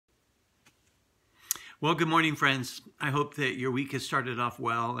Well, good morning, friends. I hope that your week has started off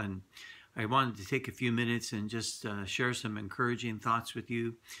well, and I wanted to take a few minutes and just share some encouraging thoughts with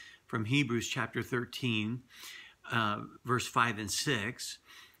you from Hebrews chapter 13, verse 5 and 6.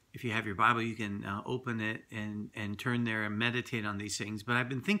 If you have your Bible, you can open it and turn there and meditate on these things. But I've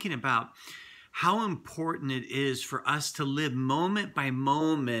been thinking about how important it is for us to live moment by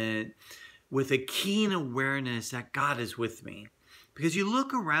moment with a keen awareness that God is with me. Because you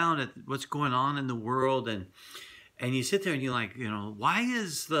look around at what's going on in the world and you sit there and you're like, why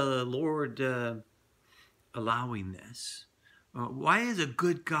is the Lord allowing this? Why is a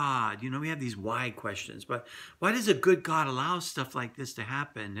good God? We have these why questions, but why does a good God allow stuff like this to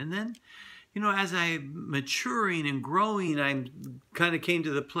happen? And then, as I'm maturing and growing, I kind of came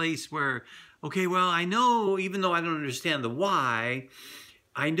to the place where, okay, well, I know, even though I don't understand the why,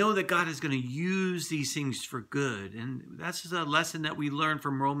 I know that God is going to use these things for good. And that's a lesson that we learn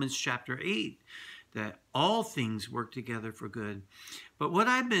from Romans chapter 8, that all things work together for good. But what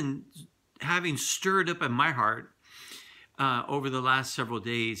I've been having stirred up in my heart over the last several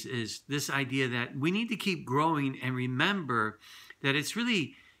days is this idea that we need to keep growing and remember that it's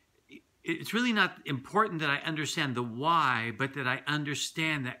really not important that I understand the why, but that I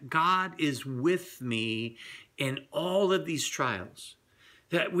understand that God is with me in all of these trials.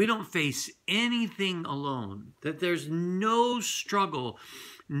 That we don't face anything alone, that there's no struggle,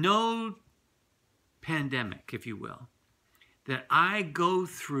 no pandemic, if you will, that I go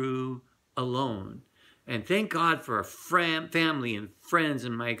through alone. And thank God for a family and friends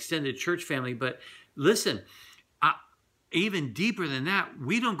and my extended church family. But listen, even deeper than that,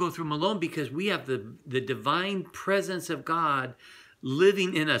 we don't go through them alone because we have the divine presence of God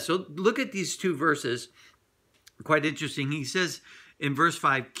living in us. So look at these two verses, quite interesting. He says, in verse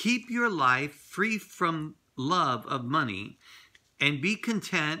 5, keep your life free from love of money and be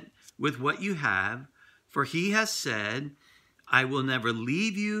content with what you have, for he has said, I will never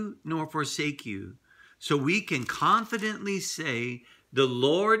leave you nor forsake you. So we can confidently say, the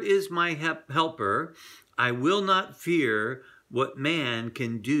Lord is my helper. I will not fear what man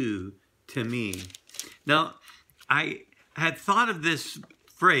can do to me. Now, I had thought of this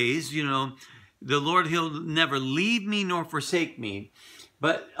phrase, the Lord, he'll never leave me nor forsake me.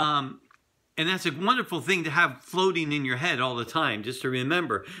 But, and that's a wonderful thing to have floating in your head all the time, just to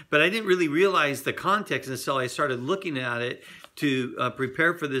remember. But I didn't really realize the context until I started looking at it to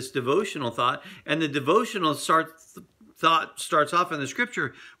prepare for this devotional thought. And the devotional thought starts off in the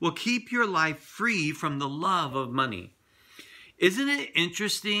scripture, well, keep your life free from the love of money. Isn't it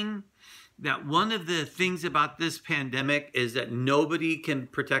interesting that one of the things about this pandemic is that nobody can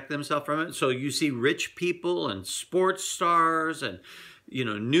protect themselves from it? So you see rich people and sports stars and,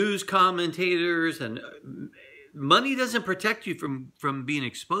 news commentators, and money doesn't protect you from being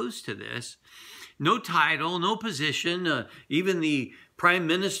exposed to this. No title, no position. Even the Prime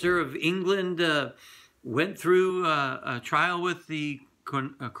Minister of England went through a trial with the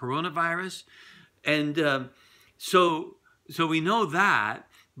coronavirus. And so we know that.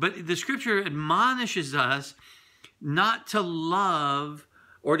 But the scripture admonishes us not to love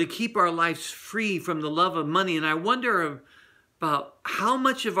or to keep our lives free from the love of money. And I wonder about how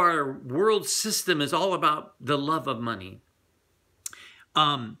much of our world system is all about the love of money.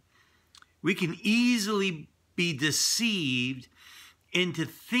 We can easily be deceived into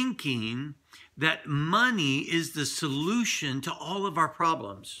thinking that money is the solution to all of our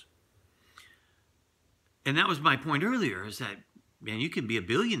problems. And that was my point earlier, is that, man, you can be a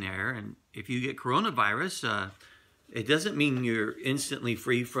billionaire, and if you get coronavirus, it doesn't mean you're instantly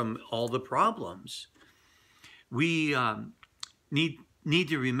free from all the problems. We need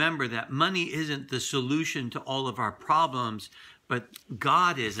to remember that money isn't the solution to all of our problems, but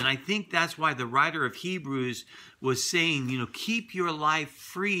God is. And I think that's why the writer of Hebrews was saying, keep your life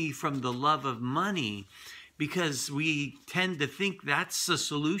free from the love of money, because we tend to think that's the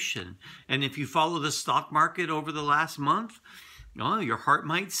solution. And if you follow the stock market over the last month, your heart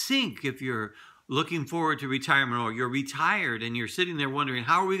might sink if you're looking forward to retirement, or you're retired and you're sitting there wondering,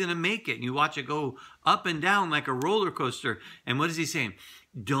 how are we going to make it? And you watch it go up and down like a roller coaster. And what is he saying?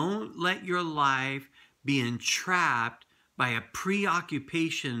 Don't let your life be entrapped by a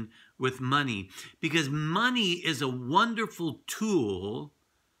preoccupation with money, because money is a wonderful tool,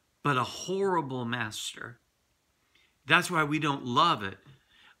 but a horrible master. That's why we don't love it.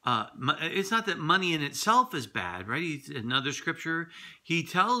 It's not that money in itself is bad, right? Another scripture, he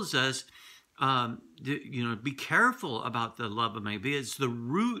tells us, be careful about the love of money, because it's the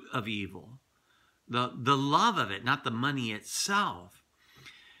root of evil, the love of it, not the money itself.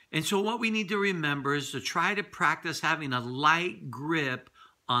 And so what we need to remember is to try to practice having a light grip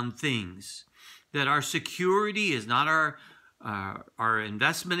on things. that our security is not our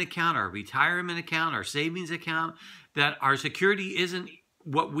investment account, our retirement account, our savings account, that our security isn't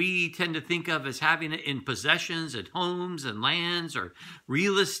what we tend to think of as having it in possessions and homes and lands or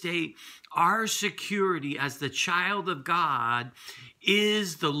real estate. Our security as the child of God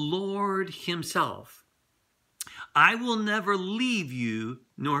is the Lord himself. I will never leave you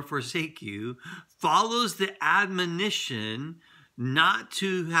nor forsake you follows the admonition not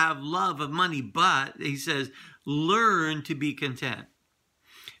to have love of money, but he says, learn to be content.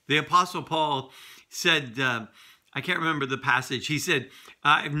 The Apostle Paul said, I can't remember the passage. He said,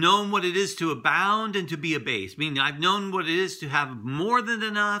 I've known what it is to abound and to be abased. Meaning I've known what it is to have more than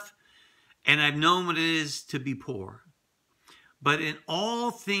enough, and I've known what it is to be poor. But in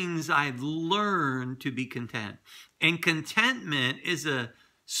all things I've learned to be content. And contentment is a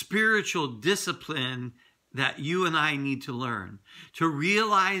spiritual discipline that you and I need to learn. To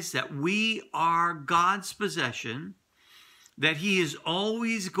realize that we are God's possession, that he is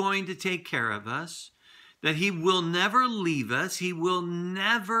always going to take care of us, that he will never leave us, he will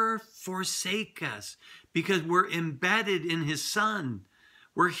never forsake us, because we're embedded in his Son.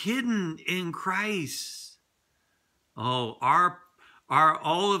 We're hidden in Christ. Oh,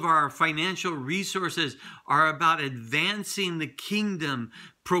 all of our financial resources are about advancing the kingdom,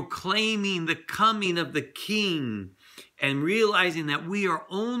 proclaiming the coming of the King, and realizing that we are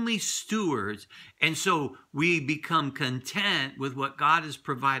only stewards. And so we become content with what God has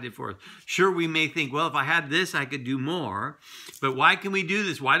provided for us. Sure, we may think, well, if I had this, I could do more. But why can we do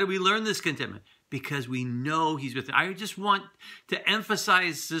this? Why do we learn this contentment? Because we know he's with us. I just want to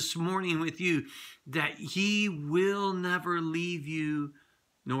emphasize this morning with you that he will never leave you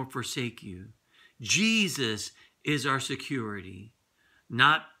nor forsake you. Jesus is our security,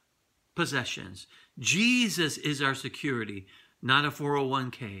 not possessions. Jesus is our security, not a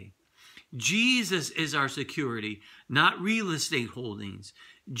 401k. Jesus is our security, not real estate holdings.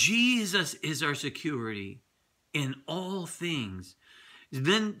 Jesus is our security in all things.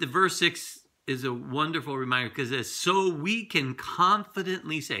 Then the verse 6 is a wonderful reminder, because it's so we can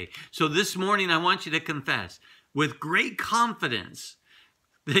confidently say. So this morning I want you to confess with great confidence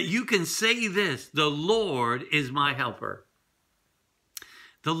that you can say this: the Lord is my helper.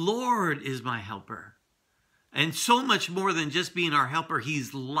 The Lord is my helper. And so much more than just being our helper,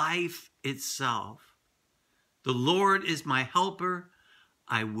 he's life itself. The Lord is my helper.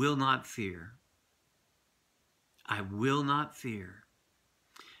 I will not fear. I will not fear.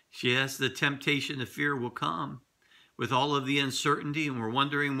 Yes, the temptation to fear will come with all of the uncertainty, and we're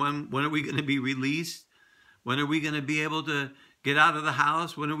wondering when are we going to be released? When are we going to be able to get out of the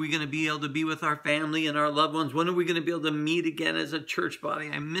house? When are we going to be able to be with our family and our loved ones? When are we going to be able to meet again as a church body?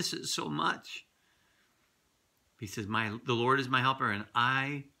 I miss it so much. He says, the Lord is my helper, and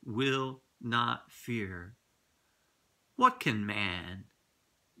I will not fear. What can man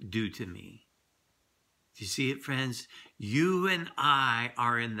do to me? Do you see it, friends? You and I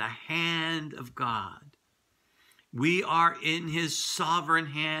are in the hand of God. We are in his sovereign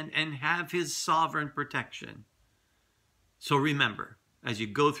hand and have his sovereign protection. So remember, as you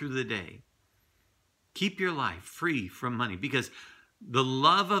go through the day, keep your life free from money, because the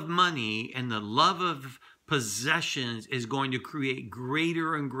love of money and the love of possessions is going to create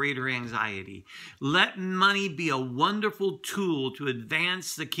greater and greater anxiety. Let money be a wonderful tool to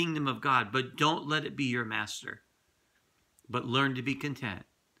advance the kingdom of God, but don't let it be your master. But learn to be content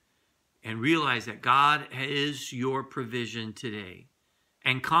and realize that God is your provision today.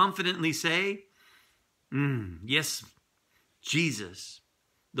 And confidently say, yes, Jesus,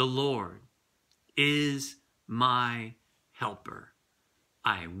 the Lord, is my helper.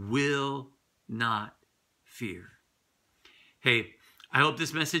 I will not fear. Hey, I hope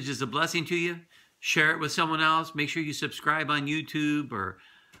this message is a blessing to you. Share it with someone else. Make sure you subscribe on YouTube or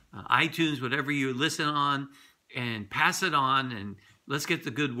iTunes, whatever you listen on, and pass it on, and let's get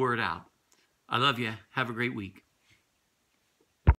the good word out. I love you. Have a great week.